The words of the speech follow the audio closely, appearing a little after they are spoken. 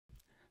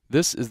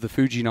This is the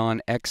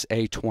Fujinon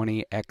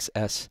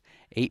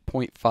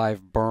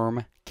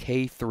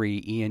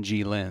XA20sx8.5BERM-K3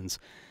 ENG lens.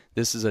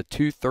 This is a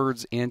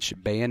 2/3 inch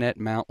bayonet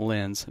mount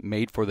lens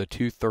made for the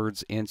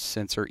 2/3 inch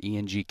sensor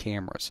ENG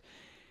cameras.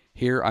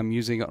 Here I'm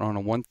using it on a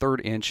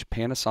 1/3 inch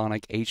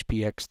Panasonic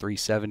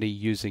HPX370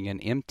 using an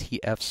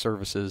MTF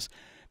Services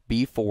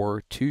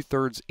B4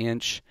 2/3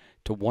 inch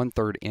to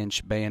 1/3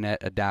 inch bayonet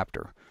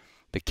adapter.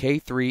 The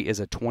K3 is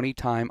a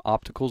 20x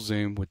optical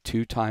zoom with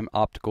 2x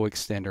optical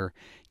extender,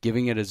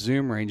 giving it a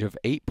zoom range of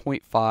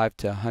 8.5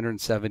 to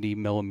 170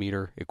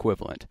 mm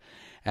equivalent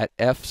at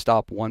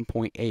f-stop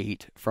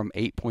 1.8 from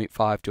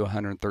 8.5 to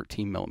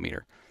 113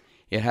 mm.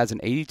 It has an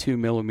 82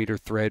 mm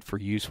thread for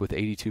use with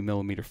 82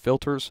 mm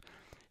filters.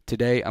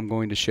 Today I'm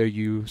going to show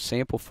you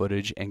sample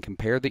footage and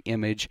compare the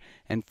image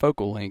and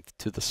focal length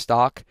to the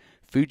stock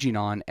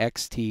Fujinon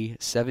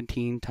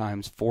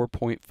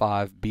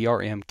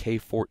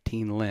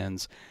XT17x4.5BRM-K14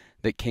 lens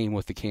that came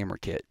with the camera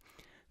kit.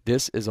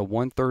 This is a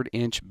 1/3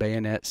 inch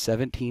bayonet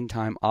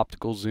 17x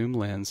optical zoom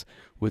lens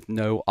with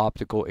no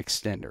optical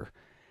extender.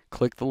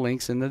 Click the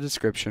links in the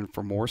description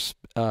for more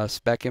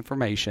spec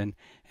information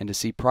and to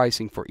see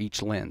pricing for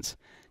each lens.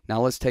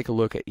 Now let's take a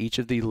look at each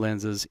of the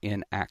lenses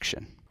in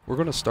action. We're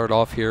going to start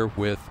off here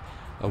with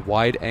a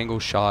wide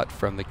angle shot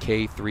from the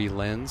K3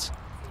 lens.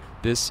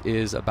 This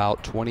is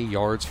about 20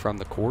 yards from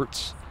the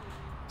quartz.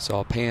 So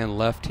I'll pan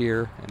left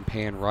here and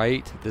pan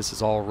right. This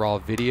is all raw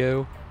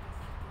video.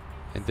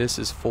 And this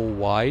is full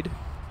wide.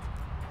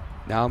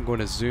 Now I'm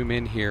going to zoom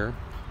in here.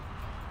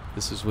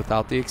 This is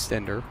without the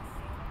extender.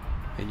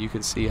 And you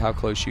can see how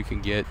close you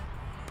can get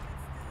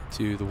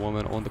to the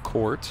woman on the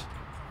court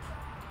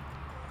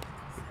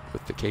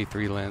with the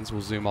K3 lens.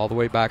 We'll zoom all the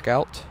way back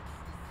out.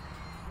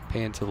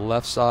 Pan to the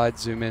left side,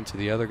 zoom in to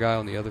the other guy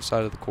on the other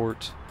side of the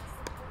court.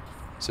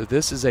 So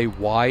this is a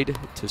wide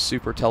to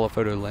super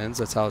telephoto lens,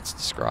 that's how it's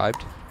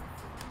described.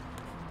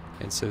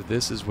 And so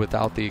this is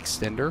without the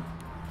extender.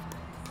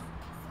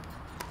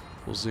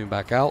 We'll zoom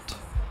back out.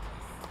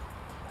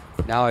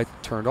 Now I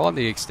turned on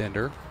the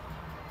extender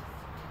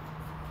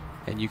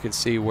and you can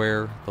see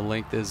where the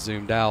length is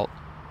zoomed out.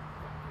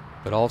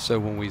 But also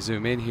when we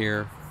zoom in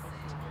here,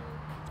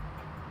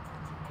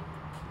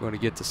 we're going to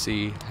get to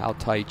see how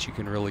tight you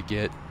can really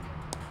get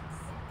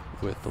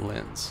with the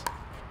lens.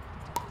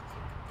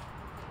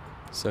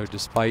 So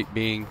despite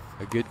being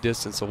a good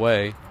distance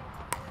away,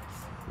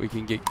 we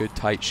can get good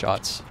tight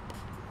shots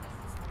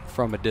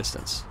from a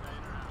distance.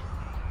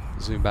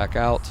 Zoom back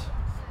out.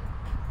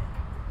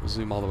 We'll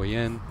zoom all the way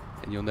in,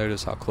 and you'll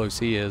notice how close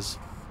he is.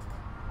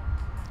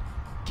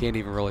 Can't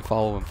even really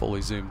follow him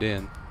fully zoomed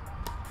in.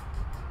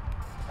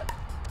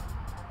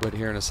 But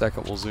here in a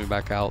second we'll zoom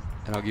back out,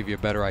 and I'll give you a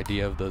better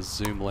idea of the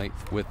zoom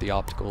length with the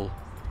optical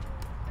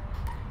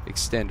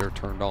extender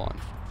turned on.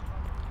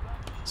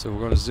 So we're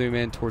going to zoom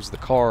in towards the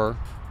car.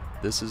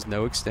 This is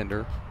no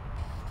extender.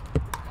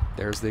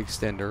 There's the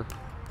extender.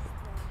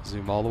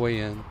 Zoom all the way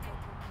in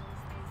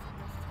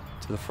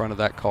to the front of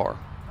that car.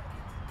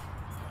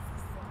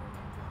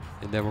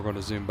 And then we're going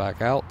to zoom back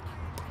out.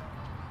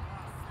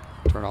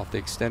 Turn off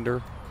the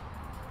extender.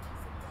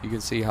 You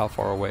can see how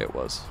far away it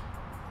was.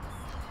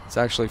 It's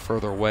actually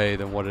further away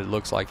than what it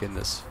looks like in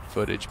this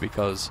footage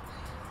because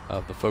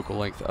of the focal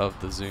length of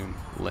the zoom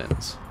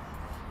lens.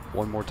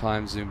 One more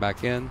time, zoom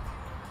back in.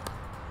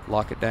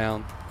 Lock it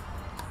down,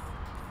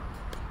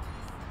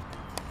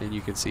 and you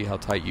can see how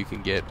tight you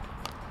can get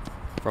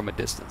from a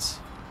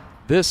distance.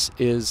 This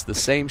is the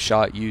same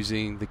shot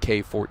using the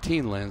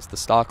K14 lens, the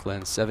stock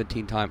lens,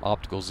 17x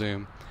optical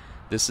zoom.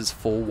 This is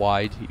full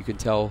wide. You can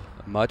tell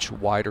a much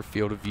wider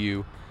field of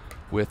view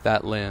with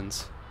that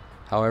lens.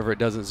 However, it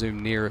doesn't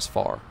zoom near as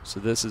far.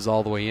 So this is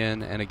all the way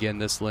in, and again,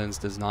 this lens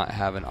does not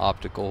have an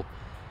optical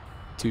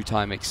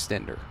 2x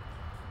extender.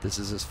 This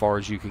is as far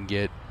as you can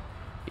get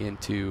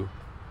into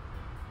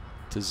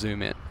to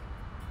zoom in.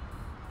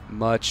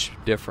 Much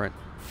different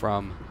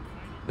from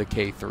the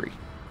K3.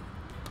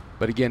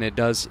 But again, it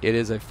is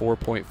a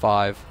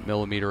 4.5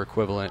 mm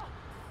equivalent,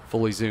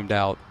 fully zoomed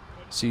out,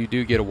 so you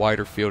do get a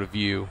wider field of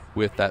view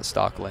with that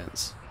stock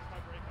lens.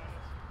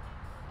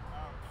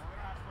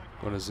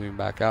 I'm going to zoom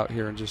back out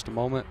here in just a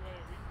moment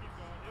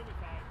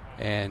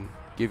and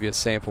give you a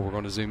sample. We're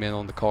going to zoom in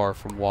on the car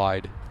from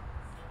wide,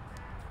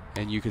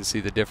 and you can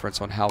see the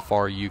difference on how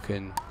far you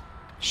can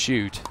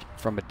shoot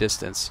from a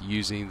distance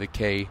using the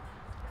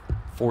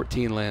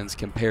K14 lens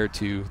compared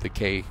to the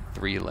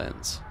K3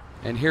 lens.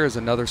 And here is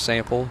another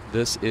sample.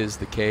 This is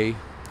the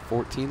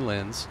K14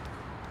 lens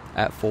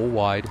at full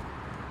wide.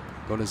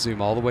 I'm going to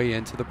zoom all the way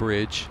into the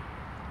bridge,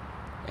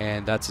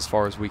 and that's as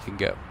far as we can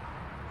go.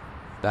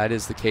 That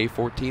is the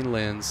K14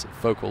 lens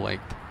focal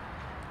length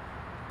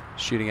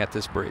shooting at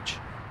this bridge.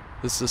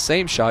 This is the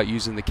same shot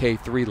using the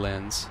K3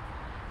 lens,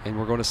 and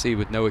we're going to see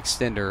with no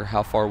extender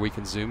how far we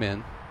can zoom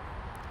in.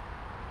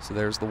 So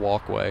there's the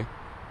walkway,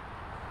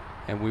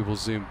 and we will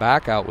zoom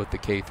back out with the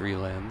K3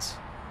 lens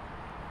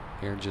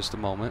here in just a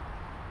moment.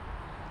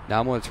 Now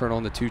I'm going to turn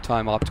on the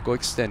 2x optical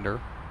extender,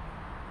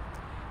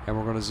 and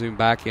we're going to zoom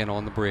back in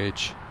on the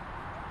bridge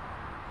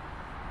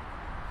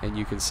and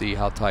you can see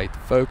how tight. The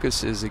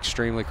focus is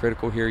extremely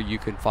critical here. You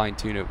can fine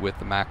tune it with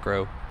the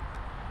macro,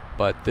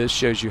 but this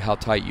shows you how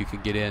tight you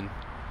can get in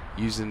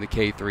using the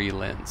K3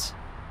 lens.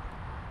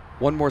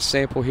 One more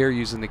sample here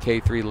using the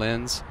K3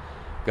 lens.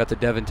 Got the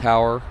Devon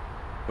Tower.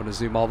 I'm going to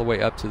zoom all the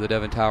way up to the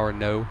Devon Tower,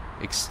 no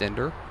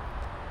extender,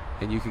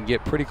 and you can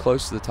get pretty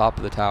close to the top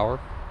of the tower.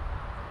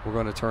 We're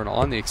going to turn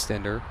on the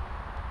extender,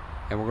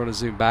 and we're going to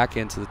zoom back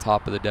into the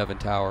top of the Devon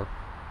Tower.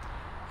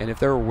 And if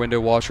there were window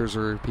washers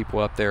or people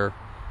up there,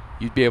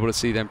 you'd be able to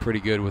see them pretty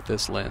good with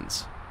this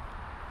lens.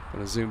 I'm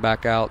going to zoom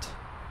back out,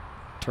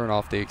 turn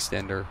off the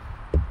extender,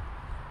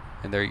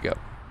 and there you go.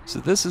 So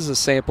this is a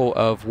sample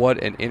of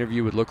what an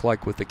interview would look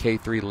like with the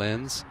K3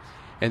 lens.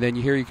 And then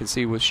here you can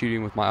see with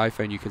shooting with my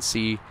iPhone, you can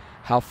see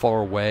how far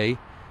away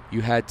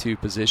you had to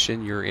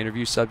position your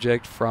interview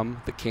subject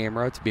from the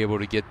camera to be able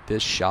to get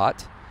this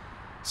shot.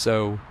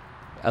 So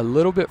a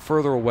little bit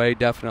further away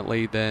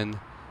definitely than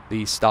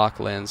the stock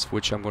lens,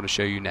 which I'm going to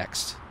show you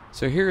next.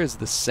 So here is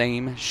the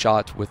same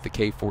shot with the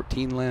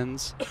K14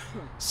 lens,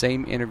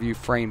 same interview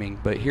framing,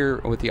 but here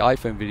with the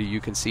iPhone video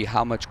you can see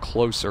how much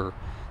closer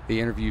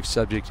the interview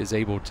subject is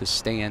able to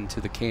stand to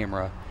the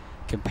camera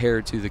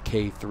compared to the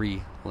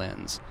K3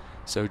 lens.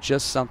 So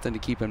just something to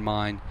keep in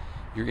mind,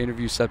 your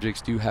interview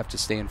subjects do have to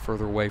stand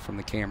further away from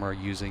the camera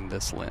using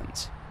this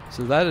lens.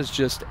 So that is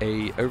just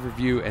a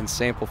overview and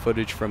sample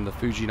footage from the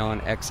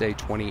Fujinon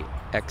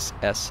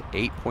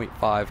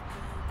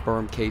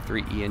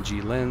XA20sx8.5BERM-K3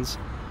 ENG lens.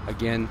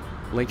 Again,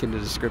 link in the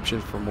description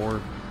for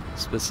more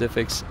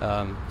specifics,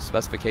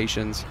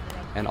 specifications,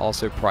 and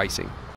also pricing.